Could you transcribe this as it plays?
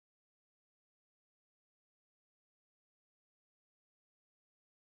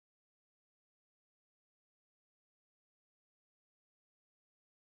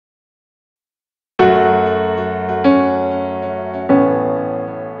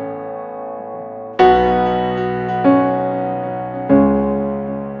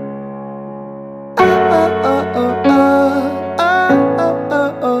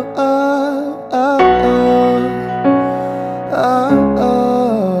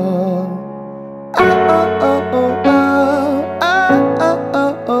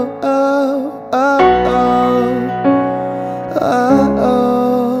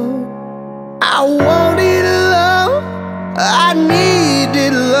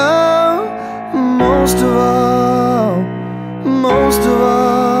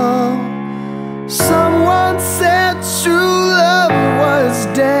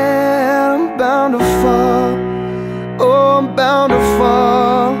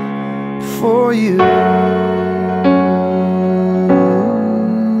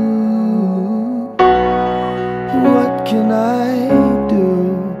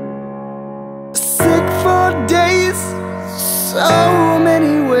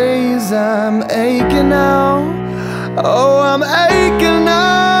'cause I'm aching now. Oh, I'm aching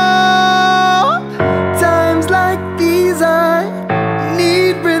now. Times like these I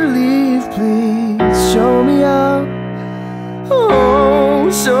need relief. Please show me out. Oh,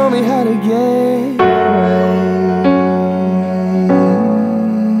 show me how to get right.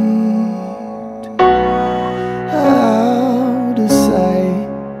 Out of sight.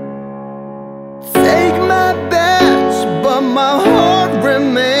 Take my best, but my heart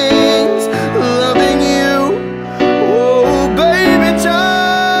remains loving you. Oh, baby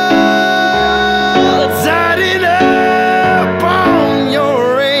child, tighten up on your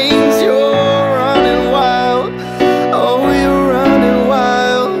reins. You're running wild. Oh, you're running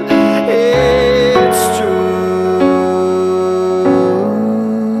wild. It's true.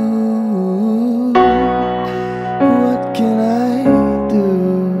 What can I do?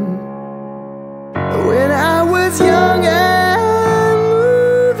 When I was young and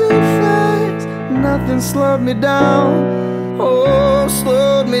moving fast, nothing slowed me down. Oh,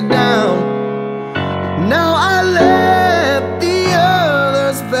 slowed me down. Now I let the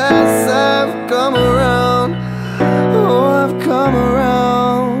others pass. I've come around. Oh, I've come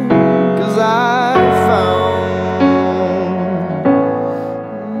around, 'cause I found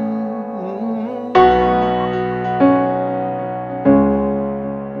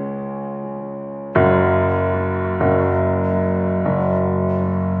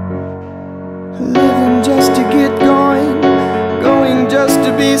living just to get going, going just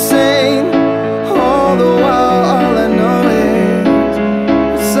to be sane.